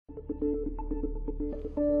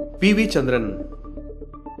P V ചന്ദ്രൻ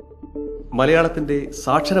മലയാളത്തിന്റെ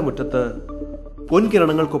സാക്ഷരമുറ്റത്ത്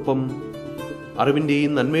പൊൻകിരണങ്ങൾക്കൊപ്പം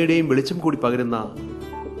അറിവിന്റെയും നന്മയുടെയും വെളിച്ചം കൂടി പകരുന്ന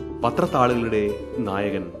പത്രത്താളുകളുടെ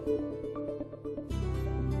നായകൻ.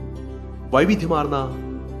 വൈവിധ്യമാർന്ന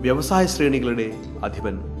വ്യവസായ ശ്രേണികളുടെ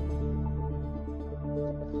അധിപൻ.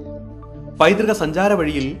 പൈതൃക സഞ്ചാര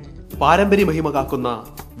വഴിയിൽ പാരമ്പര്യ മഹിമ കാക്കുന്ന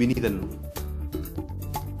വിനീതൻ.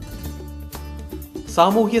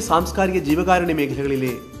 സാമൂഹ്യ സാംസ്കാരിക ജീവകാരുണ്യ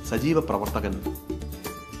മേഖലകളിലെ സജീവ പ്രവർത്തകൻ.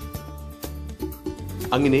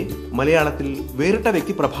 അങ്ങനെ മലയാളത്തിൽ വേറിട്ട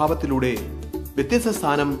വ്യക്തിപ്രഭാവത്തിലൂടെ വ്യത്യസ്ത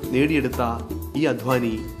സ്ഥാനം നേടിയെടുത്ത ഈ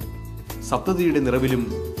അധ്വാനി സപ്തതിയുടെ നിറവിലും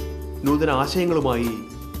നൂതന ആശയങ്ങളുമായി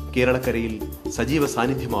കേരളക്കരയിൽ സജീവ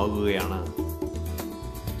സാന്നിധ്യമാകുകയാണ്.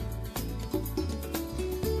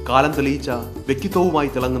 കാലം തെളിയിച്ച വ്യക്തിത്വവുമായി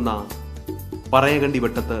തിളങ്ങുന്ന പറയകണ്ടി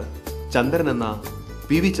വെട്ടത്ത് ചന്ദ്രൻ എന്ന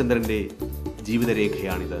പി വി ചന്ദ്രന്റെ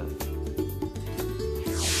ജീവിതരേഖയാണിത്.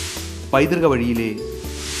 പൈതൃക വഴിയിലെ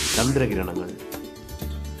ചന്ദ്രകിരണങ്ങൾ.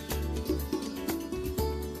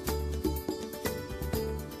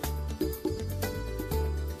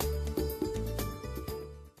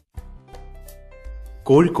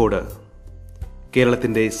 കോഴിക്കോട്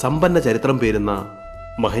കേരളത്തിന്റെ സമ്പന്ന ചരിത്രം പേരുന്ന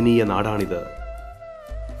മഹനീയ നാടാണിത്.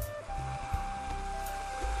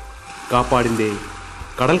 കാപ്പാടിന്റെ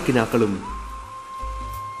കടൽ കിനാക്കളും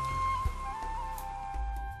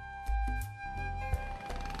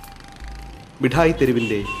മിഠായി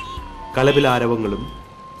തെരുവിന്റെ കലപിലാരവങ്ങളും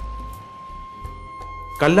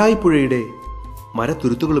കല്ലായിപ്പുഴയുടെ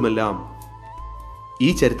മരത്തുരുത്തുകളുമെല്ലാം ഈ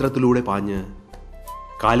ചരിത്രത്തിലൂടെ പാഞ്ഞ്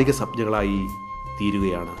കാലിക സംജ്ഞകളായി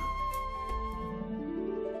തീരുകയാണ്.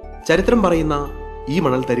 ചരിത്രം പറയുന്ന ഈ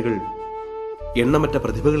മണൽത്തരികൾ എണ്ണമറ്റ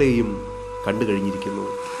പ്രതിഭകളെയും കണ്ടു കഴിഞ്ഞിരിക്കുന്നു.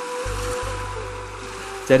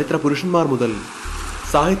 ചരിത്ര പുരുഷന്മാർ മുതൽ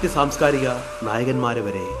സാഹിത്യ സാംസ്കാരിക നായകന്മാരെ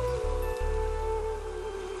വരെ.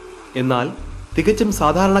 എന്നാൽ തികച്ചും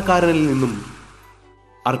സാധാരണക്കാരനിൽ നിന്നും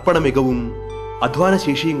അർപ്പണ മികവും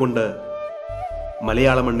അധ്വാനശേഷിയും കൊണ്ട്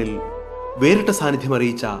മലയാള മണ്ണിൽ വേറിട്ട സാന്നിധ്യം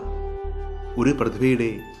അറിയിച്ച ഒരു പ്രതിഭയുടെ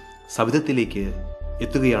സവിധത്തിലേക്ക്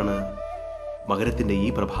എത്തുകയാണ് മകരത്തിന്റെ ഈ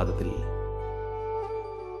പ്രഭാതത്തിൽ.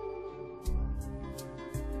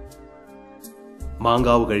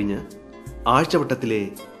 മാങ്കാവ് കഴിഞ്ഞ് ആഴ്ചവട്ടത്തിലെ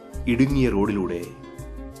ഇടുങ്ങിയ റോഡിലൂടെ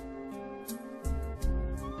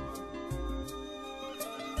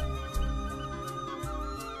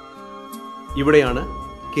ഇവിടെയാണ്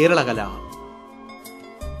കേരളകല.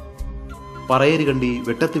 പറയേരുകണ്ടി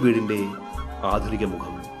വെട്ടത്ത് വീടിന്റെ ആധുനിക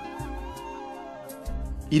മുഖം.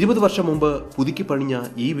 20 വർഷം മുമ്പ് പുതുക്കി പണിഞ്ഞ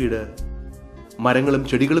ഈ വീട് മരങ്ങളും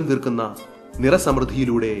ചെടികളും തീർക്കുന്ന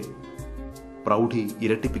നിറസമൃദ്ധിയിലൂടെ പ്രൗഢി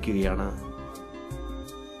ഇരട്ടിപ്പിക്കുകയാണ്.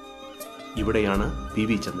 ഇവിടെയാണ് പി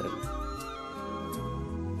വി ചന്ദ്രൻ.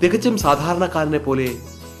 തികച്ചും സാധാരണക്കാരനെ പോലെ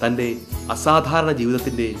തന്റെ അസാധാരണ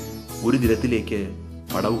ജീവിതത്തിന്റെ ഒരു ദിനത്തിലേക്ക്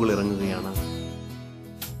പടവുകൾ ഇറങ്ങുകയാണ്.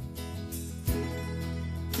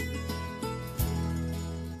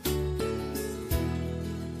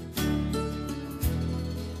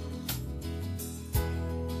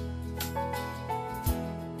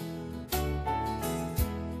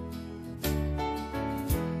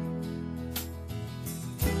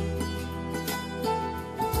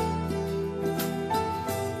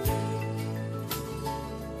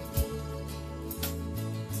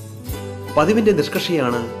 പതിവിന്റെ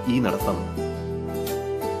നിഷ്കർഷയാണ് ഈ നടത്തം.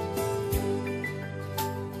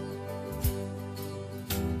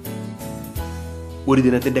 ഒരു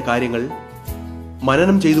ദിനത്തിന്റെ കാര്യങ്ങൾ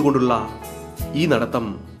മനനം ചെയ്തുകൊണ്ടുള്ള ഈ നടത്തം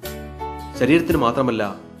ശരീരത്തിന് മാത്രമല്ല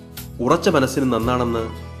ഉറച്ച മനസ്സിന് നന്നാണെന്ന്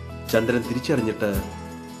ചന്ദ്രൻ തിരിച്ചറിഞ്ഞിട്ട്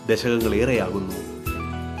ദശകങ്ങളേറെയാകുന്നു.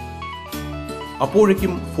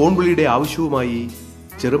 അപ്പോഴേക്കും ഫോൺ വിളിയുടെ ആവശ്യവുമായി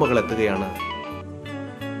ചെറുമകൾ എത്തുകയാണ്.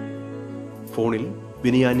 ഫോണിൽ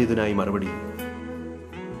വിനയാന്യതനായി മറുപടി.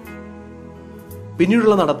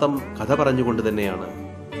 പിന്നീടുള്ള നടത്തം കഥ പറഞ്ഞുകൊണ്ട് തന്നെയാണ്.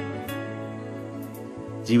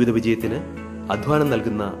 ജീവിത വിജയത്തിന് അധ്വാനം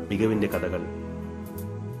നൽകുന്ന മികവിന്റെ കഥകൾ.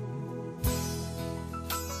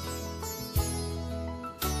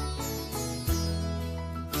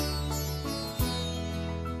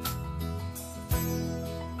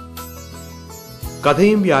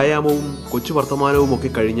 കഥയും വ്യായാമവും കൊച്ചു വർത്തമാനവും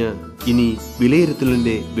ഒക്കെ കഴിഞ്ഞ് ഇനി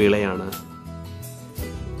വിലയിരുത്തലിന്റെ വേളയാണ്.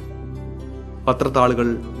 പത്രത്താളുകൾ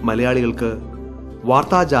മലയാളികൾക്ക്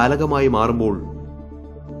വാർത്താജാലകമായി മാറുമ്പോൾ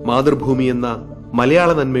മാതൃഭൂമി എന്ന മലയാള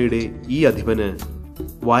നന്മയുടെ ഈ അധിപന്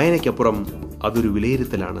വായനയ്ക്കപ്പുറം അതൊരു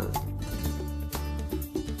വിലയിരുത്തലാണ്.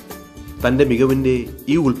 തന്റെ മികവിന്റെ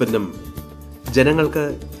ഈ ഉൽപ്പന്നം ജനങ്ങൾക്ക്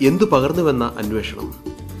എന്തു പകർന്നുവെന്ന അന്വേഷണം.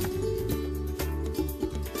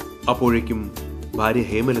 അപ്പോഴേക്കും ഭാര്യ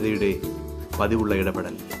ഹേമലതയുടെ പതിവുള്ള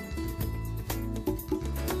ഇടപെടൽ.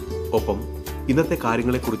 ഒപ്പം ഇന്നത്തെ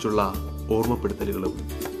കാര്യങ്ങളെക്കുറിച്ചുള്ള ഓർമ്മപ്പെടുത്തലുകളും.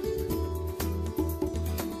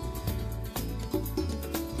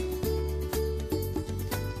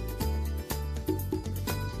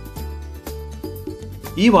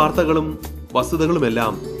 ഈ വാർത്തകളും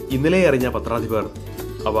വസ്തുതകളുമെല്ലാം ഇന്നലെ അറിഞ്ഞ പത്രാധിപർ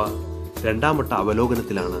അവ രണ്ടാം വട്ട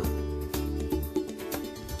അവലോകനത്തിലാണ്.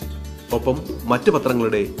 ഒപ്പം മറ്റു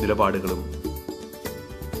പത്രങ്ങളുടെ നിലപാടുകളും.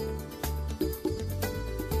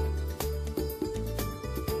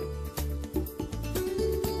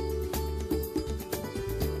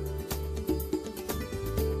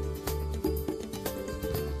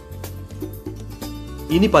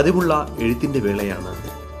 ഇനി പതിവുള്ള എഴുത്തിന്റെ വേളയാണ്.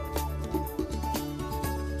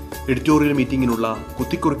 എഡിറ്റോറിയൽ മീറ്റിംഗിനുള്ള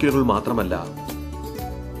കുത്തിക്കുറിക്കലുകൾ മാത്രമല്ല,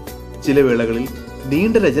 ചില വേളകളിൽ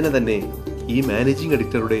നീണ്ട രചന തന്നെ ഈ മാനേജിംഗ്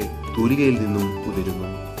എഡിറ്ററുടെ തൂലികയിൽ നിന്നും ഉതിരുന്നു.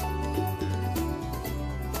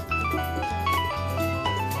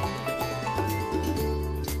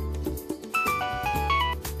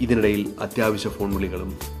 ഇതിനിടയിൽ അത്യാവശ്യ ഫോൺ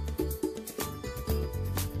വിളികളും.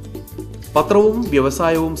 പത്രവും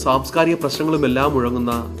വ്യവസായവും സാംസ്കാരിക പ്രശ്നങ്ങളുമെല്ലാം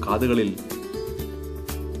മുഴങ്ങുന്ന കാതുകളിൽ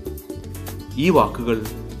ഈ വാക്കുകൾ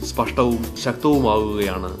സ്പഷ്ടവും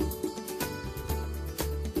ശക്തവുമാകുകയാണ്.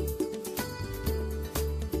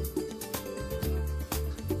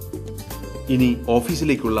 ഇനി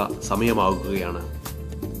ഓഫീസിലേക്കുള്ള സമയമാകുകയാണ്.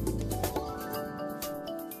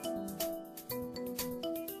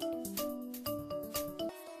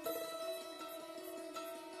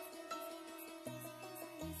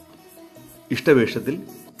 ഇഷ്ടവേഷത്തിൽ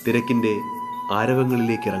തിരക്കിന്റെ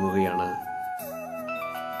ആരവങ്ങളിലേക്ക് ഇറങ്ങുകയാണ്.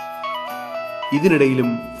 ഇതിനിടയിലും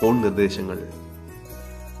ഫോൺ നിർദ്ദേശങ്ങൾ.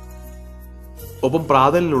 ഒപ്പം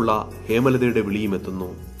പ്രാതലിനുള്ള ഹേമലതയുടെ വിളിയും എത്തുന്നു.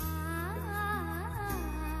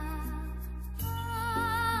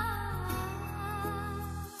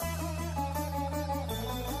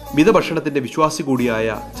 മിതഭക്ഷണത്തിന്റെ വിശ്വാസി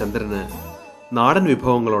കൂടിയായ ചന്ദ്രന് നാടൻ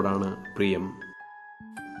വിഭവങ്ങളോടാണ് പ്രിയം.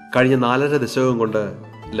 കഴിഞ്ഞ 4.5 ദശകം കൊണ്ട്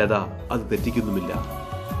ലത അത് തെറ്റിക്കുന്നുമില്ല.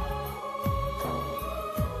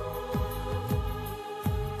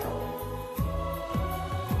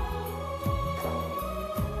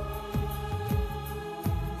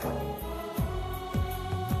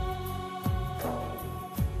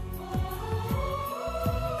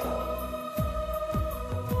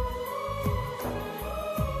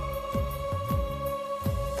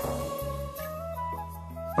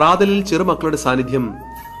 പ്രാതലിൽ ചെറുമക്കളുടെ സാന്നിധ്യം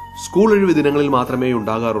സ്കൂൾ ഒഴിവ് ദിനങ്ങളിൽ മാത്രമേ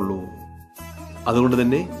ഉണ്ടാകാറുള്ളൂ. അതുകൊണ്ട്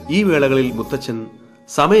തന്നെ ഈ വേളകളിൽ മുത്തച്ഛൻ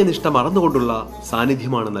സമയനിഷ്ഠ മറന്നുകൊണ്ടുള്ള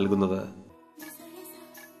സാന്നിധ്യമാണ് നൽകുന്നത്.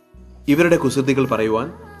 ഇവരുടെ കുസൃതികൾ പറയുവാൻ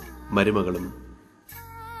മരുമകളും.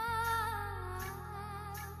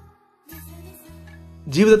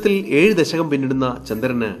 ജീവിതത്തിൽ 7 ദശകം പിന്നിടുന്ന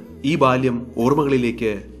ചന്ദ്രന് ഈ ബാല്യം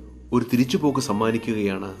ഓർമ്മകളിലേക്ക് ഒരു തിരിച്ചുപോക്ക്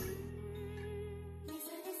സമ്മാനിക്കുകയാണ്.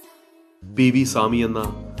 PV സ്വാമി എന്ന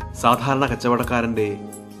സാധാരണ കച്ചവടക്കാരന്റെ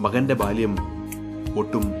മകന്റെ ബാല്യം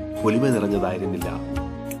ഒട്ടും പൊലിമ നിറഞ്ഞതായിരുന്നില്ല.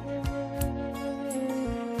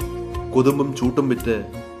 കൊതുമ്പും ചൂട്ടും വിറ്റ്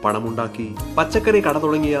പണമുണ്ടാക്കി പച്ചക്കറി കട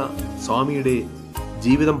തുടങ്ങിയ സ്വാമിയുടെ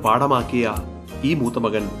ജീവിതം പാഠമാക്കിയ ഈ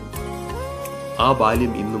മൂത്തമകൻ ആ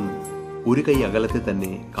ബാല്യം ഇന്നും ഒരു കൈ അകലത്തിൽ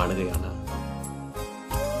തന്നെ കാണുകയാണ്.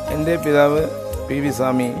 എൻ്റെ പിതാവ് PV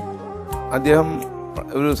സ്വാമി, അദ്ദേഹം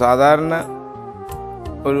ഒരു സാധാരണ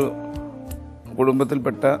ഒരു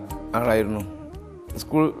കുടുംബത്തിൽപ്പെട്ട ആളായിരുന്നു.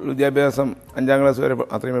 സ്കൂൾ വിദ്യാഭ്യാസം 5ാം ക്ലാസ് വരെ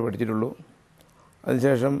മാത്രമേ പഠിച്ചിട്ടുള്ളൂ.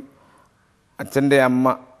 അതിനുശേഷം അച്ഛൻ്റെ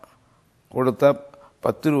അമ്മ കൊടുത്ത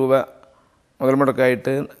 10 രൂപ മുതൽ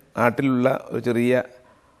മുടക്കായിട്ട് നാട്ടിലുള്ള ഒരു ചെറിയ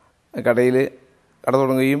കടയിൽ കട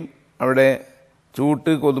തുടങ്ങുകയും അവിടെ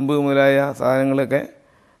ചൂട്ട്, കൊതുമ്പ് മുതലായ സാധനങ്ങളൊക്കെ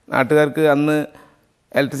നാട്ടുകാർക്ക് അന്ന്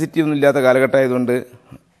ഇലക്ട്രിസിറ്റി ഒന്നും ഇല്ലാത്ത കാലഘട്ടമായതുകൊണ്ട്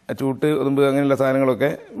ചൂട്ട്, കൊതുമ്പ് അങ്ങനെയുള്ള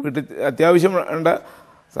സാധനങ്ങളൊക്കെ വീട്ടിൽ അത്യാവശ്യം വേണ്ട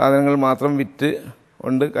സാധനങ്ങൾ മാത്രം വിറ്റ്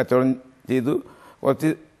കൊണ്ട് കച്ചവടം ചെയ്തു കുറച്ച്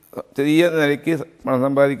ചെറിയ നിലയ്ക്ക് പണം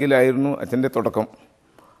സമ്പാദിക്കലായിരുന്നു അച്ഛൻ്റെ തുടക്കം.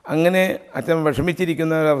 അങ്ങനെ അച്ഛൻ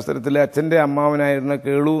വിഷമിച്ചിരിക്കുന്ന ഒരവസരത്തിൽ അച്ഛൻ്റെ അമ്മാവനായിരുന്ന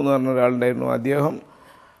കേളു എന്ന് പറഞ്ഞ ഒരാളുണ്ടായിരുന്നു. അദ്ദേഹം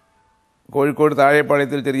കോഴിക്കോട്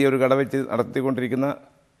താഴെപ്പാളയത്തിൽ ചെറിയൊരു കട വെച്ച് നടത്തിക്കൊണ്ടിരിക്കുന്ന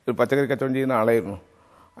ഒരു പച്ചക്കറി കച്ചവടം ചെയ്യുന്ന ആളായിരുന്നു.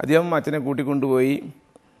 അദ്ദേഹം അച്ഛനെ കൂട്ടിക്കൊണ്ടുപോയി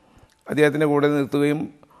അദ്ദേഹത്തിൻ്റെ കൂടെ നിർത്തുകയും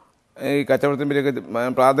ഈ കച്ചവടത്തിനെ പറ്റിയൊക്കെ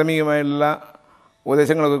പ്രാഥമികമായുള്ള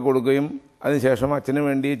ഉപദേശങ്ങളൊക്കെ കൊടുക്കുകയും അതിനുശേഷം അച്ഛന്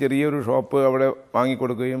വേണ്ടി ചെറിയൊരു ഷോപ്പ് അവിടെ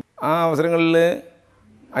വാങ്ങിക്കൊടുക്കുകയും ആ അവസരങ്ങളിൽ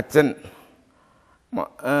അച്ഛൻ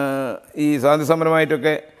ഈ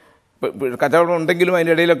സ്വാതന്ത്ര്യസമരമായിട്ടൊക്കെ കച്ചവടം ഉണ്ടെങ്കിലും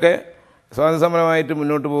അതിൻ്റെ ഇടയിലൊക്കെ സ്വാതന്ത്ര്യസമരമായിട്ട്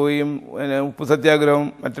മുന്നോട്ട് പോവുകയും ഉപ്പ് സത്യാഗ്രഹവും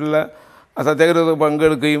മറ്റുള്ള സത്യാഗ്രഹത്തിൽ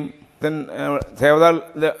പങ്കെടുക്കുകയും സേവതാൾ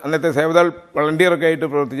അന്നത്തെ സേവതാൾ വളണ്ടിയറൊക്കെ ആയിട്ട്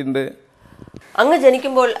പ്രവർത്തിച്ചിട്ടുണ്ട്. അങ്ങ്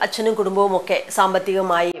ജനിക്കുമ്പോൾ അച്ഛനും കുടുംബവും ഒക്കെ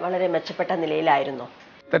സാമ്പത്തികമായി വളരെ മെച്ചപ്പെട്ട നിലയിലായിരുന്നു.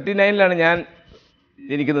 39-ലാണ് ഞാൻ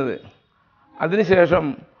ജനിക്കുന്നത്. അതിനുശേഷം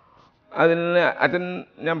അതിന് അച്ഛൻ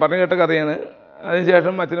ഞാൻ പറഞ്ഞു കേട്ട കഥയാണ്.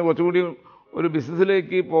 അതിനുശേഷം അച്ഛന് കുറച്ചുകൂടി ഒരു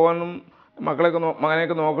ബിസിനസ്സിലേക്ക് പോകാനും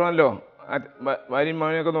മകനെയൊക്കെ നോക്കണമല്ലോ, ഭാര്യയും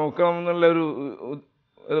മകനെയൊക്കെ നോക്കണം എന്നുള്ളൊരു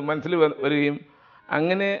മനസ്സിൽ വരികയും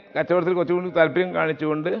അങ്ങനെ കച്ചവടത്തിൽ കുറച്ചുകൂടി താല്പര്യം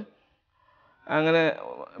കാണിച്ചുകൊണ്ട് അങ്ങനെ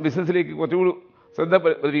ബിസിനസ്സിലേക്ക് കുറച്ചുകൂടി ശ്രദ്ധ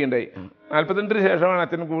പതിപ്പിക്കുകയുണ്ടായി. 42 ശേഷമാണ്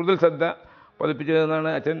അച്ഛൻ കൂടുതൽ ശ്രദ്ധ പതിപ്പിച്ചതെന്നാണ്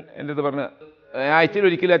അച്ഛൻ എൻ്റെ അടുത്ത് പറഞ്ഞത്. ആഴ്ചയിൽ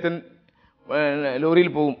ഒരിക്കലും അച്ഛൻ ലോറിയിൽ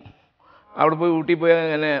പോകും. അവിടെ പോയി ഊട്ടി പോയി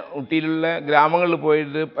അങ്ങനെ ഊട്ടിയിലുള്ള ഗ്രാമങ്ങളിൽ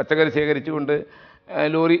പോയിട്ട് പച്ചക്കറി ശേഖരിച്ചുകൊണ്ട്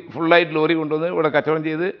ലോറി ഫുള്ളായിട്ട് ലോറി കൊണ്ടുവന്ന് ഇവിടെ കച്ചവടം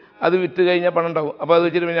ചെയ്ത് അത് വിറ്റ് കഴിഞ്ഞാൽ പണം ഉണ്ടാവും. അപ്പോൾ അത്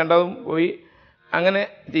വെച്ചിട്ട് പിന്നെ രണ്ടാമതും പോയി അങ്ങനെ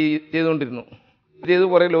ചെയ്തുകൊണ്ടിരുന്നു. ചെയ്ത്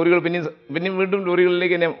കുറേ ലോറികൾ പിന്നെയും വീണ്ടും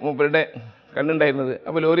ലോറികളിലേക്ക് തന്നെ മൂപ്പരുടെ കണ്ണുണ്ടായിരുന്നത്.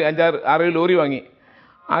 അപ്പോൾ ലോറി 5-6 ലോറി വാങ്ങി.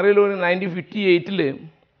 6 ലോറി 1958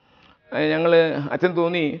 ഞങ്ങൾ അച്ഛൻ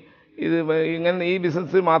തോന്നി ഇത് ഇങ്ങനെ ഈ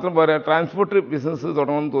ബിസിനസ് മാത്രം പോരാ, ട്രാൻസ്പോർട്ട് ബിസിനസ്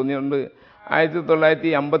തുടങ്ങണമെന്ന് തോന്നിയുകൊണ്ട്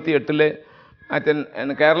 1958 അച്ഛൻ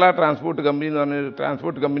കേരള ട്രാൻസ്പോർട്ട് കമ്പനി എന്ന് പറഞ്ഞൊരു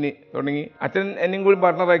ട്രാൻസ്പോർട്ട് കമ്പനി തുടങ്ങി. അച്ഛൻ എന്നെയും കൂടി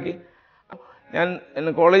പാർട്ട്ണറാക്കി. ഞാൻ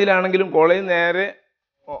കോളേജിലാണെങ്കിലും കോളേജിൽ നേരെ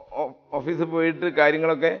ഓഫീസിൽ പോയിട്ട്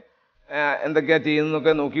കാര്യങ്ങളൊക്കെ എന്തൊക്കെയാണ്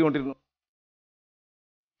ചെയ്യുന്നതൊക്കെ നോക്കിക്കൊണ്ടിരുന്നു.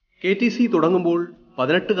 KTC തുടങ്ങുമ്പോൾ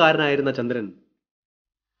 18കാരനായിരുന്ന ചന്ദ്രൻ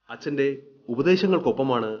അച്ഛൻ്റെ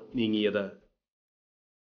ഉപദേശങ്ങൾക്കൊപ്പമാണ് നീങ്ങിയത്.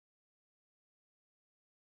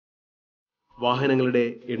 വാഹനങ്ങളുടെ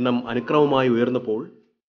എണ്ണം അനുക്രമമായി ഉയർന്നപ്പോൾ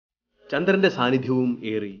ചന്ദ്രന്റെ സാന്നിധ്യവും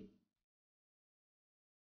ഏറി.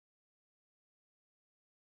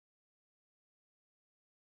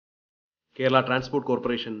 കേരള ട്രാൻസ്പോർട്ട്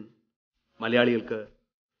കോർപ്പറേഷൻ മലയാളികൾക്ക്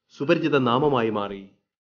സുപരിചിത നാമമായി മാറി.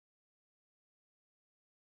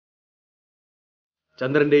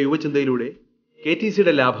 ചന്ദ്രന്റെ യുവചിന്തയിലൂടെ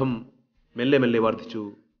KTCയുടെ ലാഭം മെല്ലെ മെല്ലെ വർദ്ധിച്ചു.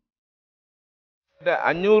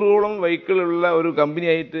 500ഓളം വെഹിക്കിളുള്ള ഒരു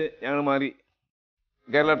കമ്പനിയായിട്ട് ഞങ്ങൾ മാറി.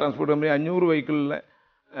 കേരള ട്രാൻസ്പോർട്ട് കമ്പനി 500 വെഹിക്കിളുള്ള,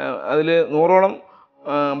 അതിൽ 100ഓളം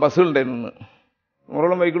ബസ്സുകളുണ്ടായിരുന്നു.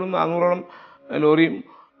 100ഓളം വെഹിക്കിളും 400ഓളം ലോറിയും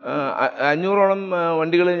 500ഓളം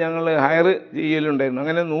വണ്ടികൾ ഞങ്ങൾ ഹയർ ചെയ്യലുണ്ടായിരുന്നു.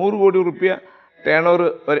 അങ്ങനെ 100 കോടി റുപ്യ ടേൺ ഓവർ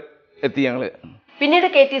വരെ എത്തി ഞങ്ങൾ. പിന്നീട്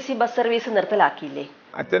KTC ബസ് സർവീസ് നിർത്തലാക്കിയില്ലേ?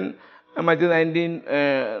 അച്ഛൻ മറ്റ്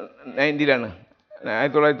 1990-ലാണ്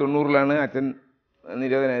 1990-ലാണ് അച്ഛൻ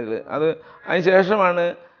നിരോധനായത്. അതിനുശേഷമാണ്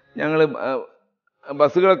ഞങ്ങൾ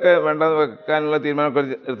ബസ്സുകളൊക്കെ വേണ്ട വെക്കാനുള്ള തീരുമാനമൊക്കെ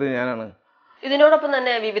എടുത്തത് ഞാനാണ്. ഇതിനോടൊപ്പം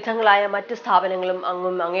തന്നെ വിവിധങ്ങളായ മറ്റ് സ്ഥാപനങ്ങളും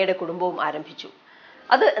അങ്ങയുടെ കുടുംബവും ആരംഭിച്ചു.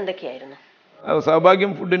 അത് എന്തൊക്കെയായിരുന്നു?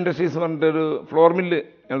 സൗഭാഗ്യം ഫുഡ് ഇൻഡസ്ട്രീസ് പറഞ്ഞിട്ടൊരു ഫ്ലോർ മില്ല്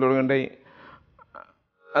ഞങ്ങൾ തുടങ്ങുകയുണ്ടായി.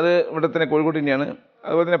 അത് ഇവിടെ തന്നെ കോഴിക്കോട് തന്നെയാണ്.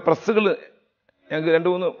 അതുപോലെ തന്നെ പ്രസ്സുകൾ ഞങ്ങൾക്ക്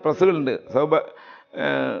 2-3 പ്രസ്സുകളുണ്ട്.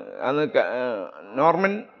 അന്ന്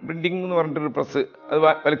നോർമൻ പ്രിൻറ്റിംഗ് എന്ന് പറഞ്ഞിട്ടൊരു പ്രസ്, അത്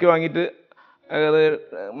വിലയ്ക്ക് വാങ്ങിയിട്ട് അത്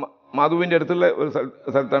മാധുവിൻ്റെ അടുത്തുള്ള ഒരു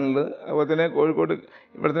സ്ഥലത്താണുള്ളത്. അതുപോലെ തന്നെ കോഴിക്കോട്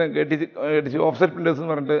ഇവിടെ തന്നെ KTC ഓഫ്സെറ്റ് പ്രിൻറ്റേഴ്സ്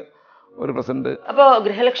എന്ന് പറഞ്ഞിട്ട് ഒരു പ്രസ് ഉണ്ട്. അപ്പോൾ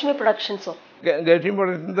ഗൃഹലക്ഷ്മി പ്രൊഡക്ഷൻസോ? ഗൃഹലക്ഷ്മി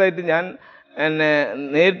പ്രൊഡക്ഷൻസായിട്ട് ഞാൻ എന്നെ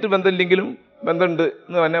നേരിട്ട് ബന്ധമില്ലെങ്കിലും ബന്ധമുണ്ട്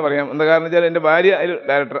എന്ന് തന്നെ പറയാം. എന്താ കാരണം വെച്ചാൽ എൻ്റെ ഭാര്യ അതിൽ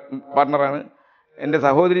പാർട്ട്ണറാണ്, എൻ്റെ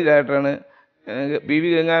സഹോദരി ഡയറക്ടറാണ്, PV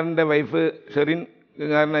ഗംഗാറിൻ്റെ വൈഫ് ഷെറിൻ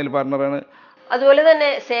ഗംഗാറിന് അതിൽ പാർട്ട്ണറാണ്. അതുപോലെ തന്നെ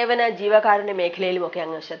സേവന ജീവകാരുണ്യ മേഖലയിലും ഒക്കെ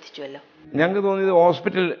അങ്ങ് ശ്രദ്ധിച്ചുവല്ലോ. ഞങ്ങൾക്ക് തോന്നിയത്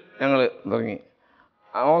ഹോസ്പിറ്റൽ ഞങ്ങൾ തുടങ്ങി.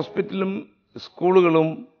 ഹോസ്പിറ്റലും സ്കൂളുകളും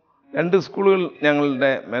 2 സ്കൂളുകൾ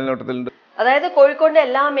ഞങ്ങളുടെ മേൽനോട്ടത്തിലുണ്ട്. അതായത് കോഴിക്കോടിന്റെ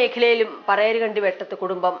എല്ലാ മേഖലയിലും പറയരുകണ്ടി വെട്ടത്ത്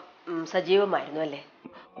കുടുംബം സജീവമായിരുന്നു അല്ലേ?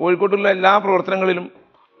 കോഴിക്കോട്ടുള്ള എല്ലാ പ്രവർത്തനങ്ങളിലും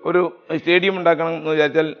ഒരു സ്റ്റേഡിയം ഉണ്ടാക്കണം എന്ന്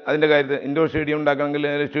വിചാരിച്ചാൽ അതിൻ്റെ കാര്യത്തിൽ ഇൻഡോർ സ്റ്റേഡിയം ഉണ്ടാക്കണമെങ്കിൽ,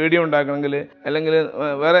 സ്റ്റേഡിയം ഉണ്ടാക്കണമെങ്കിൽ, അല്ലെങ്കിൽ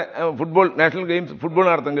വേറെ നാഷണൽ ഗെയിംസ് ഫുട്ബോൾ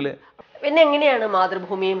നടത്തണമെങ്കിൽ. പിന്നെ എങ്ങനെയാണ്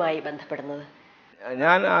മാതൃഭൂമിയുമായി ബന്ധപ്പെടുന്നത്?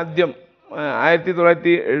 ഞാൻ ആദ്യം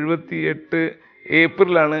 1978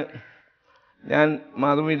 ഏപ്രിലാണ് ഞാൻ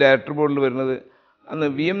മാതൃഭൂമി ഡയറക്ടർ ബോർഡിൽ വരുന്നത്. അന്ന്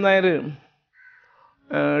VM നായർ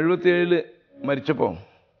 77 മരിച്ചപ്പോൾ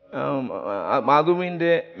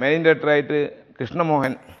മാതൃഭൂമിൻ്റെ മാനേജിംഗ് ഡയറക്ടറായിട്ട്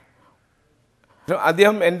കൃഷ്ണമോഹൻ,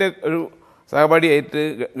 അദ്ദേഹം എൻ്റെ ഒരു സഹപാഠിയായിട്ട്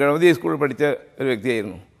ഗണപതി സ്കൂളിൽ പഠിച്ച ഒരു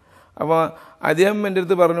വ്യക്തിയായിരുന്നു. അപ്പോൾ അദ്ദേഹം എൻ്റെ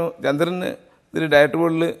അടുത്ത് പറഞ്ഞു, ചന്ദ്രന് ഇതിൽ ഡയറക്ടർ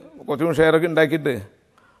ബോർഡിൽ കുറച്ചും ഷെയറൊക്കെ ഉണ്ടാക്കിയിട്ട്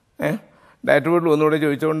ഡയറക്ടർ ബോർഡിൽ ഒന്നുകൂടെ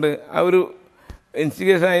ചോദിച്ചുകൊണ്ട് ആ ഒരു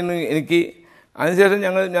ഇൻസ്റ്റിഗേഷനായിരുന്നു എനിക്ക്. അതിനുശേഷം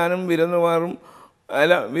ഞാനും വീരേന്ദ്രകുമാറും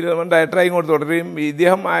ഡയറക്ടറായി ഇങ്ങോട്ട് തുടരുകയും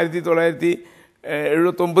ഇദ്ദേഹം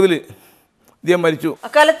 1979 ഇദ്ദേഹം മരിച്ചു.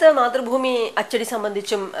 അക്കാലത്ത് മാതൃഭൂമി അച്ചടി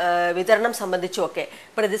സംബന്ധിച്ചും വിതരണം സംബന്ധിച്ചും ഒക്കെ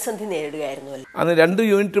പ്രതിസന്ധി നേരിടുകയായിരുന്നു. അന്ന് 2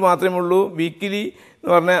 യൂണിറ്റ് മാത്രമേ ഉള്ളൂ. വീക്കിലി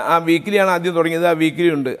എന്ന് പറഞ്ഞാൽ ആ വീക്കിലിയാണ് ആദ്യം തുടങ്ങിയത്. ആ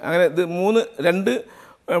വീക്കിലി ഉണ്ട്. അങ്ങനെ ഇത് 2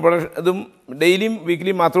 ഇതും ഡെയിലിയും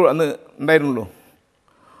വീക്കിലിയും മാത്രമേ അന്ന് ഉണ്ടായിരുന്നുള്ളൂ.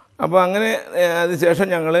 അപ്പോൾ അങ്ങനെ അതിനുശേഷം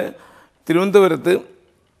ഞങ്ങൾ തിരുവനന്തപുരത്ത്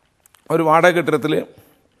ഒരു വാടക കെട്ടിടത്തിൽ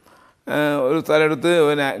ഒരു സ്ഥലം എടുത്ത്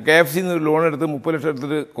പിന്നെ KFC ഒരു ലോൺ എടുത്ത് 30 ലക്ഷം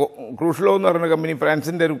എടുത്തിട്ട് ക്രൂഷ്ലോ എന്ന് പറയുന്ന കമ്പനി,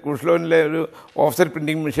 ഫ്രാൻസിൻ്റെ ഒരു ക്രൂഷ്ലോനിലെ ഒരു ഓഫ്സെറ്റ്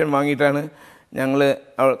പ്രിൻറ്റിംഗ് മെഷീൻ വാങ്ങിയിട്ടാണ് ഞങ്ങൾ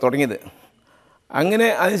തുടങ്ങിയത്. അങ്ങനെ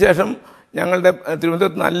അതിനുശേഷം ഞങ്ങളുടെ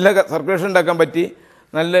തിരുവനന്തപുരത്ത് നല്ല സർക്കുലേഷൻ ഉണ്ടാക്കാൻ പറ്റി,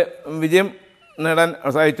 നല്ല വിജയം നേടാൻ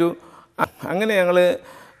സാധിച്ചു. അങ്ങനെ ഞങ്ങൾ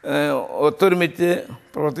ഒത്തൊരുമിച്ച്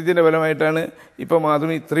പ്രവർത്തിച്ചതിൻ്റെ ഫലമായിട്ടാണ് ഇപ്പോൾ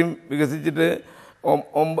മാതൃഭൂമി ഇത്രയും വികസിച്ചിട്ട്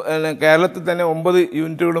കേരളത്തിൽ തന്നെ 9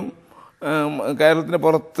 യൂണിറ്റുകളും കേരളത്തിന്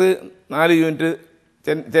പുറത്ത് 4 യൂണിറ്റ്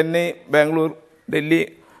ചെന്നൈ, ബാംഗ്ലൂർ, ഡൽഹി,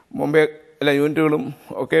 മുംബൈ യൂണിറ്റുകളും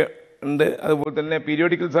ഒക്കെ ഉണ്ട്. അതുപോലെ തന്നെ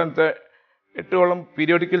പീരിയോഡിക്കൽസ് ആണ് 8ഓളം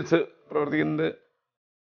പീരിയോഡിക്കൽസ് പ്രവർത്തിക്കുന്നുണ്ട്.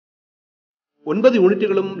 9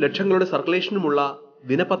 യൂണിറ്റുകളും ലക്ഷങ്ങളുടെ സർക്കുലേഷനുമുള്ള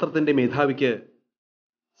ദിനപത്രത്തിന്റെ മേധാവിക്ക്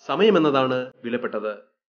സമയമെന്നതാണ് വിലപ്പെട്ടത്.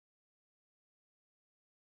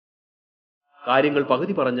 കാര്യങ്ങൾ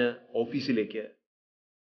പകുതി പറഞ്ഞ് ഓഫീസിലേക്ക്.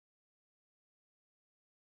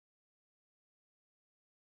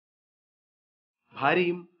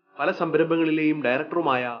 ഭാര്യയും പല സംരംഭങ്ങളിലെയും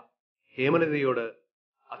ഡയറക്ടറുമായ ഹേമലതയോട്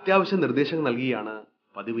അത്യാവശ്യ നിർദ്ദേശങ്ങൾ നൽകിയാണ്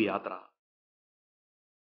പതിവ് യാത്ര.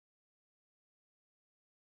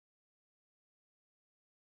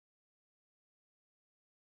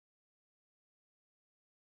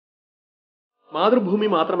 മാതൃഭൂമി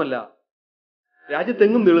മാത്രമല്ല,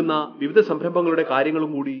 രാജ്യത്തെങ്ങും നീളുന്ന വിവിധ സംരംഭങ്ങളുടെ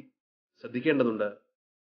കാര്യങ്ങളും കൂടി ശ്രദ്ധിക്കേണ്ടതുണ്ട്.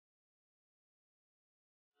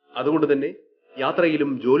 അതുകൊണ്ട് തന്നെ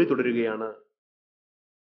യാത്രയിലും ജോലി തുടരുകയാണ്.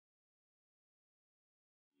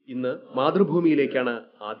 ഇന്ന് മാതൃഭൂമിയിലേക്കാണ്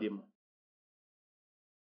ആദ്യം.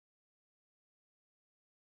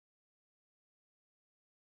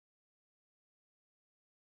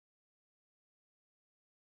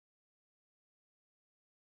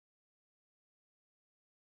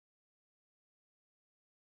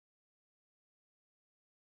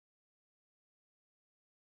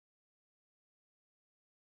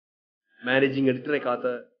 മാനേജിംഗ് എഡിറ്ററെ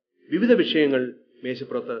കാത്ത് വിവിധ വിഷയങ്ങൾ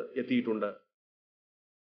മേശപ്പുറത്ത് എത്തിയിട്ടുണ്ട്.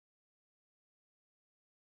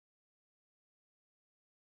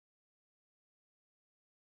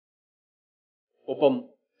 ഒപ്പം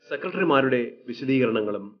സെക്രട്ടറിമാരുടെ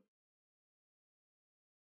വിശദീകരണങ്ങളും.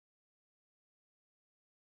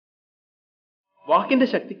 വാക്കിന്റെ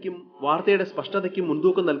ശക്തിക്കും വാർത്തയുടെ സ്പഷ്ടതയ്ക്കും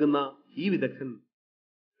മുൻതൂക്കം നൽകുന്ന ഈ വിദഗ്ധൻ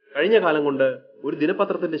കഴിഞ്ഞ കാലം കൊണ്ട് ഒരു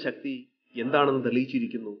ദിനപത്രത്തിന്റെ ശക്തി എന്താണെന്ന്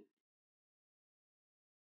തെളിയിച്ചിരിക്കുന്നു.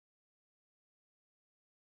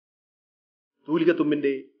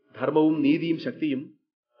 തൂലികത്തുമ്പിന്റെ ധർമ്മവും നീതിയും ശക്തിയും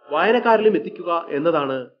വായനക്കാരിലും എത്തിക്കുക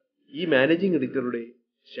എന്നതാണ് ഈ മാനേജിംഗ് എഡിറ്ററുടെ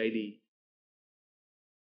ശൈലി.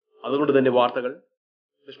 അതുകൊണ്ട് തന്നെ വാർത്തകൾ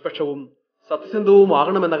നിഷ്പക്ഷവും സത്യസന്ധവും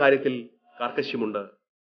ആകണമെന്ന കാര്യത്തിൽ കാർക്കശ്യമുണ്ട്.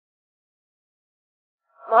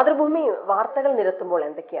 മാതൃഭൂമി വാർത്തകൾ നിരത്തുമ്പോൾ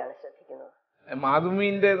എന്തൊക്കെയാണ് ശ്രദ്ധിക്കുന്നത്?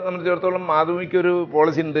 മാതൃഭൂമിന്റെ സംബന്ധിച്ചിടത്തോളം മാതൃഭൂമിക്കൊരു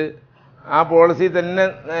പോളിസി ഉണ്ട്. ആ പോളിസി തന്നെ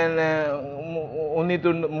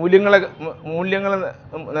ഊന്നിയിട്ടുണ്ട്. മൂല്യങ്ങളെ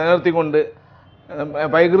നിലനിർത്തിക്കൊണ്ട്,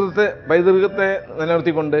 പൈതൃകത്തെ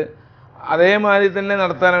നിലനിർത്തിക്കൊണ്ട് അതേമാതിരി തന്നെ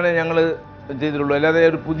നടത്താനാണ് ഞങ്ങൾ ചെയ്തിട്ടുള്ളൂ. അല്ലാതെ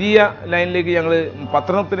ഒരു പുതിയ ലൈനിലേക്ക് ഞങ്ങൾ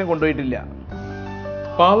പത്രത്തിനെ കൊണ്ടുപോയിട്ടില്ല.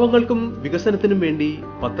 പാവങ്ങൾക്കും വികസനത്തിനും വേണ്ടി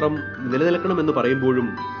പത്രം നിലനിൽക്കണമെന്ന് പറയുമ്പോഴും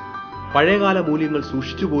പഴയകാല മൂല്യങ്ങൾ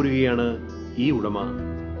സൂക്ഷിച്ചു പോരുകയാണ് ഈ ഉടമ.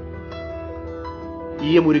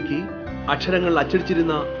 ഈയമുരുക്കി അക്ഷരങ്ങൾ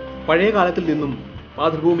അച്ചടിച്ചിരുന്ന പഴയ കാലത്തിൽ നിന്നും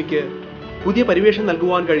മാതൃഭൂമിക്ക് പുതിയ പരിവേഷം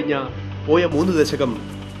നൽകുവാൻ കഴിഞ്ഞ പോയ 3 ദശകം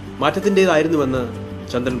മാറ്റത്തിൻ്റെതായിരുന്നുവെന്ന്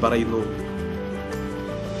ചന്ദ്രൻ പറയുന്നു.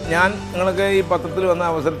 ഞാൻ നിങ്ങളൊക്കെ ഈ പത്രത്തിൽ വന്ന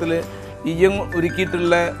അവസരത്തിൽ ഈയം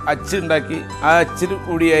ഉരുക്കിയിട്ടുള്ള അച്ചുണ്ടാക്കി, ആ അച്ചിൽ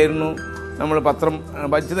കൂടിയായിരുന്നു നമ്മൾ പത്രം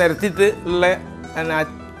അച്ച് നിരത്തിയിട്ട് ഉള്ള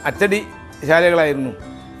അച്ചടി ശാലകളായിരുന്നു.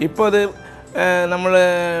 ഇപ്പോൾ അത് നമ്മൾ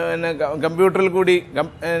കമ്പ്യൂട്ടറിൽ കൂടി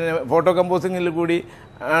ഫോട്ടോ കമ്പോസിങ്ങിൽ കൂടി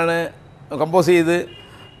ആണ് കമ്പോസ് ചെയ്ത്,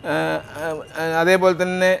 അതേപോലെ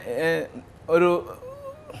തന്നെ ഒരു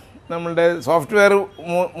നമ്മളുടെ സോഫ്റ്റ്വെയർ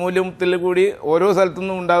മൂല്യത്തിൽ കൂടി ഓരോ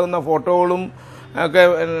സ്ഥലത്തുനിന്നും ഉണ്ടാകുന്ന ഫോട്ടോകളും ഒക്കെ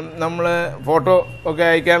നമ്മൾ ഫോട്ടോ ഒക്കെ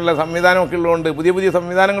അയക്കാനുള്ള സംവിധാനമൊക്കെ ഉള്ളതുകൊണ്ട്, പുതിയ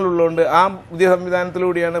സംവിധാനങ്ങളുള്ളതുകൊണ്ട് ആ പുതിയ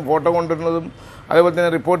സംവിധാനത്തിലൂടെയാണ് ഫോട്ടോ കൊണ്ടുവരുന്നതും അതേപോലെ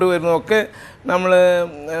തന്നെ റിപ്പോർട്ട് വരുന്നതും ഒക്കെ നമ്മൾ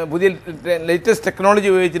പുതിയ ലേറ്റസ്റ്റ് ടെക്നോളജി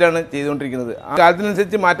ഉപയോഗിച്ചിട്ടാണ് ചെയ്തുകൊണ്ടിരിക്കുന്നത്. ആ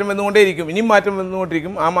കാലത്തിനനുസരിച്ച് മാറ്റം വന്നുകൊണ്ടേയിരിക്കും, ഇനിയും മാറ്റം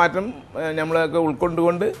വന്നുകൊണ്ടിരിക്കും. ആ മാറ്റം നമ്മളൊക്കെ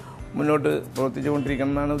ഉൾക്കൊണ്ടുകൊണ്ട് മുന്നോട്ട്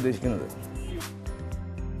പ്രവർത്തിച്ചുകൊണ്ടിരിക്കണം എന്നാണ് ഉദ്ദേശിക്കുന്നത്.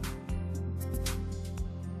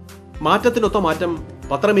 മാറ്റത്തിനൊത്ത മാറ്റം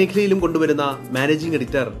പത്രമേഖലയിലും കൊണ്ടുവരുന്ന മാനേജിംഗ്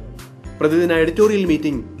എഡിറ്റർ പ്രതിദിന എഡിറ്റോറിയൽ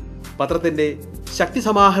മീറ്റിംഗ് പത്രത്തിന്റെ ശക്തി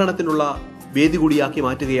സമാഹരണത്തിനുള്ള വേദി കൂടിയാക്കി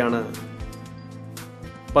മാറ്റുകയാണ്.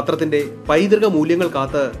 പത്രത്തിന്റെ പൈതൃക മൂല്യങ്ങൾ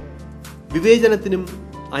കാത്ത് വിവേചനത്തിനും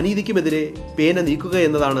അനീതിക്കുമെതിരെ പേന നീക്കുക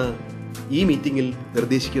എന്നതാണ് ഈ മീറ്റിംഗിൽ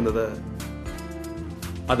നിർദ്ദേശിക്കുന്നത്.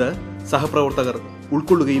 അത് സഹപ്രവർത്തകർ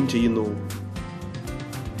ഉൾക്കൊള്ളുകയും ചെയ്യുന്നു.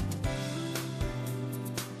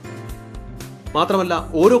 മാത്രമല്ല,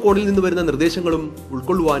 ഓരോ കോണിൽ നിന്ന് വരുന്ന നിർദ്ദേശങ്ങളും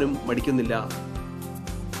ഉൾക്കൊള്ളുവാനും മടിക്കുന്നില്ല.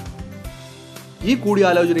 ഈ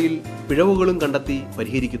കൂടിയാലോചനയിൽ പിഴവുകളും കണ്ടെത്തി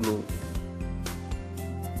പരിഹരിക്കുന്നു.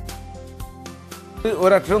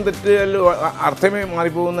 ഒരക്ഷരം തെറ്റ് അർത്ഥമേ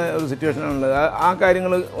മാറിപ്പോകുന്ന ഒരു സിറ്റുവേഷനാണുള്ളത്. ആ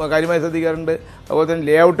കാര്യങ്ങൾ കാര്യമായി ശ്രദ്ധിക്കാറുണ്ട്. അതുപോലെ തന്നെ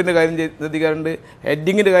ലേഔട്ടിൻ്റെ കാര്യം ശ്രദ്ധിക്കാറുണ്ട്,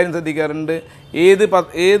 ഹെഡിങ്ങിൻ്റെ കാര്യം ശ്രദ്ധിക്കാറുണ്ട്.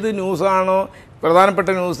 ഏത് ന്യൂസാണോ പ്രധാനപ്പെട്ട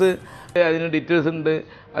ന്യൂസ് അതിന് ഡീറ്റെയിൽസ് ഉണ്ട്,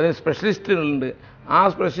 അതിന് സ്പെഷ്യലിസ്റ്റുകളുണ്ട്. ആ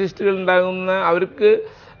സ്പെഷ്യലിസ്റ്റുകൾ ഉണ്ടാകുന്ന അവർക്ക്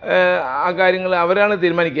ആ കാര്യങ്ങൾ അവരാണ്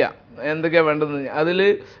തീരുമാനിക്കുക എന്തൊക്കെയാണ് വേണ്ടതെന്ന്. അതിൽ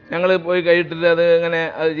ഞങ്ങൾ പോയി കഴിയിട്ടില്ല അത് എങ്ങനെ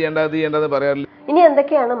അത് ചെയ്യേണ്ടതെന്ന് പറയാറില്ല. ഇനി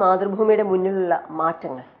എന്തൊക്കെയാണ് മാതൃഭൂമിയുടെ മുന്നിലുള്ള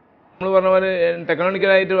മാറ്റങ്ങൾ? നമ്മൾ പറഞ്ഞ പോലെ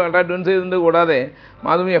ടെക്നോളജിക്കലായിട്ട് വളരെ അഡ്വാൻസ് ചെയ്തിട്ടുണ്ട്. കൂടാതെ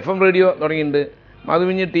മാതൃഭൂമി FM റേഡിയോ തുടങ്ങിയിട്ടുണ്ട്,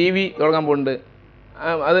 മാതൃഭൂമി TV തുടങ്ങാൻ പോകുന്നുണ്ട്.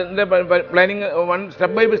 അതിൻ്റെ പ്ലാനിങ്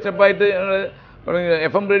സ്റ്റെപ്പായിട്ട് ഞങ്ങൾ തുടങ്ങി.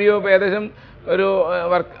 FM റേഡിയോ ഇപ്പോൾ ഏകദേശം ഒരു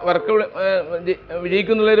വർക്ക്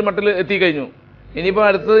വിജയിക്കുന്നുള്ളൊരു മട്ടിൽ എത്തിക്കഴിഞ്ഞു. ഇനിയിപ്പോൾ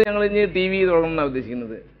അടുത്തത് ഞങ്ങൾ ഇനി TV തുടങ്ങണമെന്നാണ്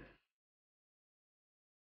ഉദ്ദേശിക്കുന്നത്.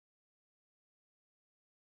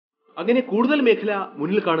 അങ്ങനെ കൂടുതൽ മേഖല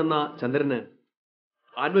മുന്നിൽ കാണുന്ന ചന്ദ്രന്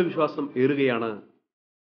ആത്മവിശ്വാസം ഏറുകയാണ്.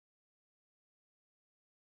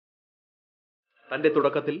 തന്റെ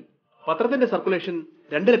തുടക്കത്തിൽ പത്രത്തിന്റെ സർക്കുലേഷൻ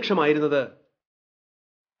 2 ലക്ഷമായിരുന്നത്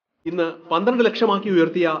ഇന്ന് 12 ലക്ഷമാക്കി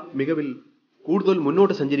ഉയർത്തിയ മികവിൽ കൂടുതൽ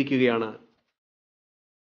മുന്നോട്ട് സഞ്ചരിക്കുകയാണ്.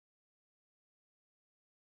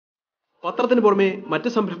 പത്രത്തിന് പുറമെ മറ്റ്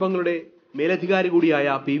സംരംഭങ്ങളുടെ മേലധികാരി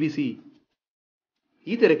കൂടിയായ PVC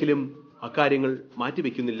ഈ തിരക്കിലും അക്കാര്യങ്ങൾ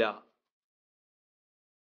മാറ്റിവെക്കുന്നില്ല.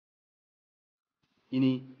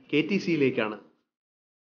 ഇനി KTCയിലേക്കാണ്.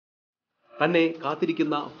 തന്നെ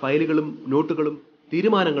കാത്തിരിക്കുന്ന ഫയലുകളും നോട്ടുകളും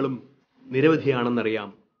തീരുമാനങ്ങളും നിരവധിയാണെന്നറിയാം.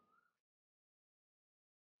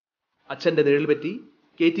 അച്ഛന്റെ നിഴൽ പറ്റി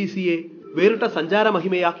KTCയെ വേറിട്ട സഞ്ചാര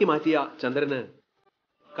മഹിമയാക്കി മാറ്റിയ ചന്ദ്രന്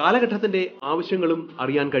കാലഘട്ടത്തിന്റെ ആവശ്യങ്ങളും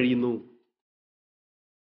അറിയാൻ കഴിയുന്നു.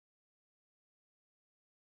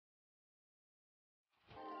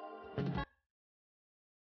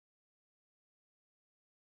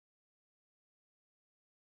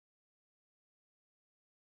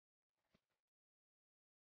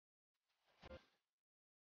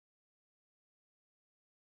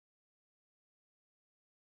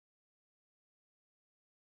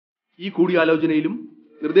 ഈ കൂടിയാലോചനയിലും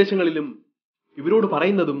നിർദ്ദേശങ്ങളിലും ഇവരോട്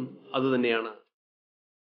പറയുന്നതും അതുതന്നെയാണ്.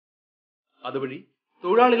 അതുവഴി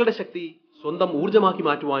തൊഴിലാളികളുടെ ശക്തി സ്വന്തം ഊർജമാക്കി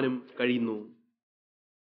മാറ്റുവാനും കഴിയുന്നു.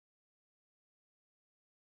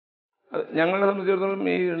 ഞങ്ങളെ സംബന്ധിച്ചിടത്തോളം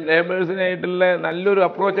ഈ ലേബേഴ്സിനായിട്ടുള്ള നല്ലൊരു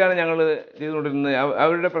അപ്രോച്ചാണ് ഞങ്ങൾ ചെയ്തുകൊണ്ടിരുന്നത്.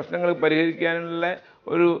 അവരുടെ പ്രശ്നങ്ങൾ പരിഹരിക്കാനുള്ള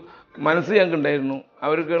ഒരു മനസ്സ് ഞങ്ങൾക്കുണ്ടായിരുന്നു.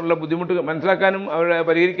 അവർക്കുള്ള ബുദ്ധിമുട്ട് മനസ്സിലാക്കാനും അവരെ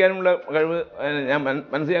പരിഹരിക്കാനുമുള്ള കഴിവ്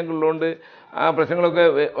മനസ്സ് ഞങ്ങൾക്കുള്ളതുകൊണ്ട് ആ പ്രശ്നങ്ങളൊക്കെ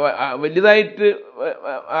വലുതായിട്ട്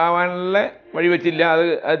ആവാനുള്ള വഴിവെച്ചില്ല. അത്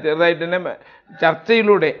ചെറുതായിട്ട് തന്നെ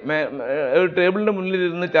ചർച്ചയിലൂടെ ടേബിളിന്റെ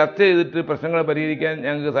മുന്നിലിരുന്ന് ചർച്ച ചെയ്തിട്ട് പ്രശ്നങ്ങൾ പരിഹരിക്കാൻ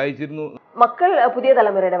ഞങ്ങൾക്ക് സാധിച്ചിരുന്നു. മക്കൾ പുതിയ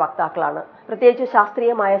തലമുറയുടെ വക്താക്കളാണ്. പ്രത്യേകിച്ച്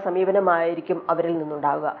ശാസ്ത്രീയമായ സമീപനമായിരിക്കും അവരിൽ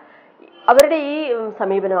നിന്നുണ്ടാവുക. അവരുടെ ഈ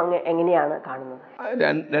സമീപനം എങ്ങനെയാണ് കാണുന്നത്?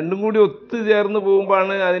 രണ്ടും കൂടി ഒത്തുചേർന്ന്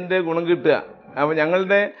പോകുമ്പോഴാണ് അതിൻ്റെ ഗുണം കിട്ടുക. അപ്പോൾ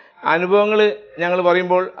ഞങ്ങളുടെ അനുഭവങ്ങൾ ഞങ്ങൾ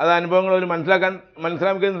പറയുമ്പോൾ അത് അനുഭവങ്ങൾ അവർ മനസ്സിലാക്കാൻ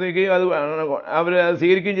ശ്രമിക്കുകയും അവർ അത്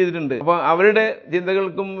സ്വീകരിക്കുകയും ചെയ്തിട്ടുണ്ട്. അപ്പോൾ അവരുടെ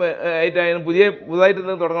ചിന്തകൾക്കും ആയിട്ടായാലും പുതുതായിട്ട്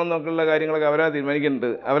തുടങ്ങണം എന്നൊക്കെയുള്ള കാര്യങ്ങളൊക്കെ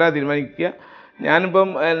അവരാ തീരുമാനിക്കുക. ഞാനിപ്പം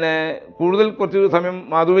കൂടുതൽ കുറച്ച് സമയം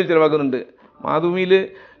മാതൃഭൂമിയിൽ ചിലവാക്കുന്നുണ്ട്. മാതൃഭൂമിയിൽ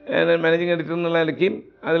മാനേജിങ് എഡിറ്റർ എന്നുള്ള നിലയ്ക്കും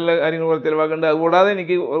അതിലുള്ള കാര്യങ്ങൾ കുറച്ച് ചിലവാക്കുന്നുണ്ട്. അതുകൂടാതെ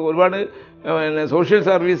എനിക്ക് ഒരുപാട് സോഷ്യൽ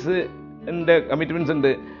സർവീസിൻ്റെ കമ്മിറ്റ്മെൻറ്റ്സ്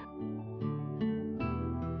ഉണ്ട്.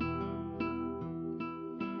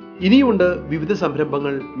 ഇനിയുമുണ്ട് വിവിധ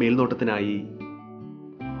സംരംഭങ്ങൾ മേൽനോട്ടത്തിനായി.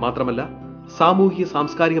 മാത്രമല്ല സാമൂഹിക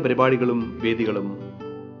സാംസ്കാരിക പരിപാടികളും വേദികളും.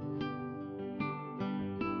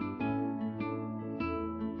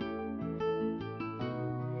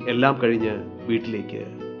 എല്ലാം കഴിഞ്ഞ് വീട്ടിലേക്ക്.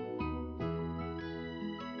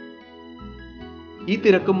 ഈ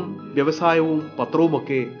തിരക്കും വ്യവസായവും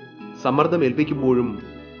പത്രവുമൊക്കെ സമ്മർദ്ദം ഏൽപ്പിക്കുമ്പോഴും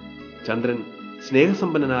ചന്ദ്രൻ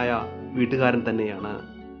സ്നേഹസമ്പന്നനായ വീട്ടുകാരൻ തന്നെയാണ്.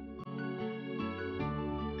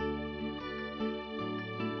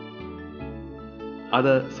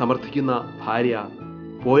 അത് സമർത്ഥിക്കുന്ന ഭാര്യ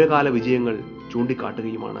പോയകാല വിജയങ്ങൾ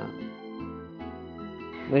ചൂണ്ടിക്കാട്ടുകയുമാണ്.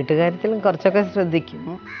 വീട്ടുകാര്യത്തിലും കുറച്ചൊക്കെ ശ്രദ്ധിക്കും.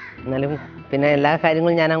 എന്നാലും പിന്നെ എല്ലാ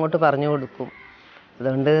കാര്യങ്ങളും ഞാൻ അങ്ങോട്ട് പറഞ്ഞു കൊടുക്കും.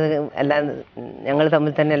 അതുകൊണ്ട് എല്ലാം ഞങ്ങൾ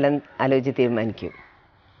തമ്മിൽ തന്നെ എല്ലാം ആലോചിച്ച് തീരുമാനിക്കും.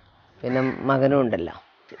 പിന്നെ മകനും ഉണ്ടല്ലോ,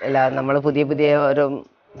 നമ്മൾ പുതിയ ഓരോ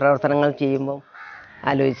പ്രവർത്തനങ്ങൾ ചെയ്യുമ്പോൾ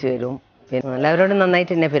ആലോചിച്ച് വരും. പിന്നെ എല്ലാവരോടും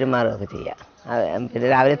നന്നായിട്ട് തന്നെ പെരുമാറുകയൊക്കെ ചെയ്യാം. പിന്നെ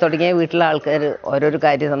രാവിലെ തുടങ്ങിയ വീട്ടിലെ ആൾക്കാർ ഓരോരോ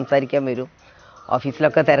കാര്യം സംസാരിക്കാൻ വരും.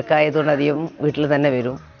 ഓഫീസിലൊക്കെ തിരക്കായതുകൊണ്ട് അധികം വീട്ടിൽ തന്നെ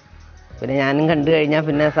വരും. പിന്നെ ഞാനും കണ്ടു കഴിഞ്ഞാൽ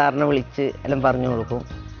പിന്നെ സാറിനെ വിളിച്ച് എല്ലാം പറഞ്ഞു കൊടുക്കും.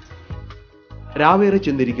 രാവേറെ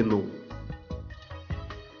ചിന്തിരിക്കുന്നു.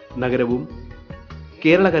 നഗരവും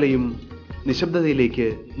കേരളകലയും നിശബ്ദതയിലേക്ക്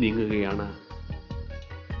നീങ്ങുകയാണ്.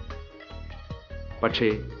 പക്ഷേ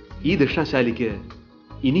ഈ ദക്ഷിണാശാലിക്ക്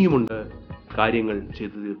ഇനിയുമുണ്ട് കാര്യങ്ങൾ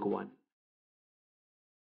ചെയ്തു തീർക്കുവാൻ.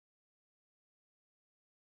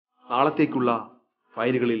 നാളത്തേക്കുള്ള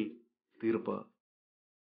ഫയലുകളിൽ തീർപ്പ്.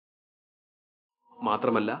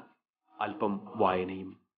 മാത്രമല്ല അല്പം വായനയും.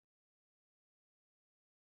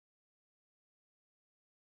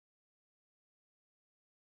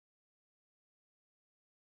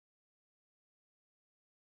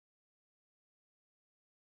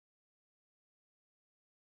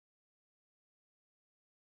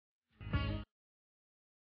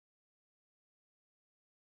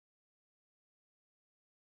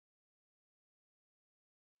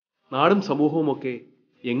 നാടും സമൂഹവുമൊക്കെ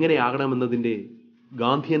എങ്ങനെയാകണമെന്നതിൻ്റെ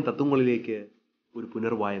ഗാന്ധിയൻ തത്വങ്ങളിലേക്ക് ഒരു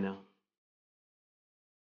പുനർവായന.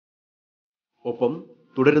 ഒപ്പം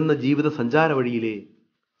തുടരുന്ന ജീവിത സഞ്ചാര വഴിയിലെ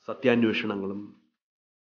സത്യാന്വേഷണങ്ങളും.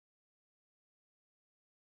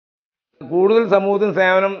 കൂടുതൽ സമൂഹത്തിന്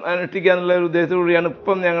സേവനം അനുഷ്ഠിക്കുക എന്നുള്ള ഒരു ഉദ്ദേശത്തോടുകൂടിയാണ്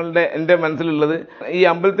ഇപ്പം എൻ്റെ മനസ്സിലുള്ളത്. ഈ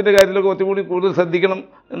അമ്പലത്തിൻ്റെ കാര്യത്തിലൊക്കെ കുറച്ചുകൂടി കൂടുതൽ ശ്രദ്ധിക്കണം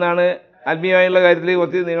എന്നാണ്, ആത്മീയമായുള്ള കാര്യത്തിൽ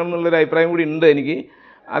കുറച്ച് നീങ്ങണം എന്നുള്ളൊരു അഭിപ്രായം കൂടി ഉണ്ട് എനിക്ക്.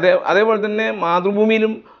 അതേപോലെ തന്നെ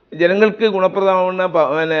മാതൃഭൂമിയിലും ജനങ്ങൾക്ക് ഗുണപ്രദമാവുന്ന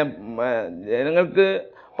ജനങ്ങൾക്ക്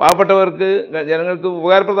പാവപ്പെട്ടവർക്ക് ജനങ്ങൾക്ക്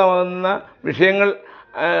ഉപകാരപ്രദമാകുന്ന വിഷയങ്ങൾ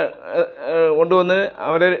കൊണ്ടുവന്ന്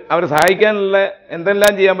അവരെ സഹായിക്കാനുള്ള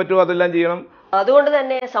എന്തെല്ലാം ചെയ്യാൻ പറ്റുമോ അതെല്ലാം ചെയ്യണം. അതുകൊണ്ട്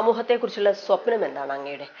തന്നെ സമൂഹത്തെക്കുറിച്ചുള്ള സ്വപ്നം എന്താണ്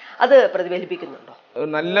അങ്ങയുടെ? അത് പ്രതിഫലിപ്പിക്കുന്നുണ്ടോ?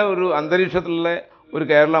 നല്ല ഒരു അന്തരീക്ഷത്തിലുള്ള ഒരു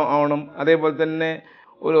കേരളം ആവണം. അതേപോലെ തന്നെ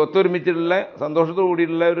ഒരു ഒത്തൊരുമിച്ചിട്ടുള്ള സന്തോഷത്തോടു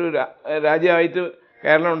കൂടിയിട്ടുള്ള ഒരു രാജ്യമായിട്ട്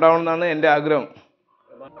കേരളം ഉണ്ടാവണം എന്നാണ് എൻ്റെ ആഗ്രഹം.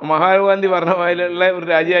 മഹാത്മാഗാന്ധി പറഞ്ഞ പോലെയുള്ള ഒരു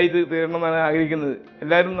രാജ്യമായിട്ട് തീരണം എന്നാണ് ആഗ്രഹിക്കുന്നത്.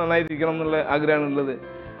 എല്ലാവരും നന്നായിട്ടിരിക്കണം എന്നുള്ള ആഗ്രഹമാണുള്ളത്.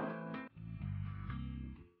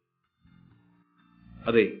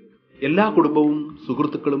 അതെ, എല്ലാ കുടുംബവും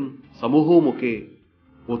സുഹൃത്തുക്കളും സമൂഹവുമൊക്കെ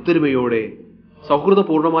ഒത്തൊരുമയോടെ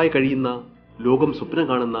സൗഹൃദപൂർണമായി കഴിയുന്ന ലോകം സ്വപ്നം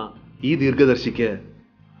കാണുന്ന ഈ ദീർഘദർശിക്ക്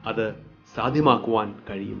അത് സാധ്യമാക്കുവാൻ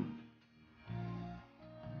കഴിയും.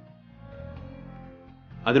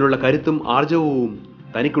 അതിനുള്ള കരുത്തും ആർജവവും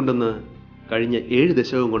തനിക്കുണ്ടെന്ന് കഴിഞ്ഞ 7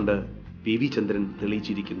 ദശകം കൊണ്ട് പി.വി. ചന്ദ്രൻ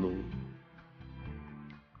തെളിയിച്ചിരിക്കുന്നു.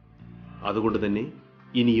 അതുകൊണ്ട് തന്നെ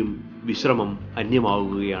ഇനിയും വിശ്രമം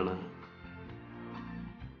അന്യമാവുകയാണ്.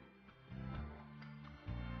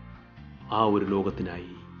 ആ ഒരു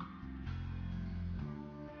ലോകത്തിനായി.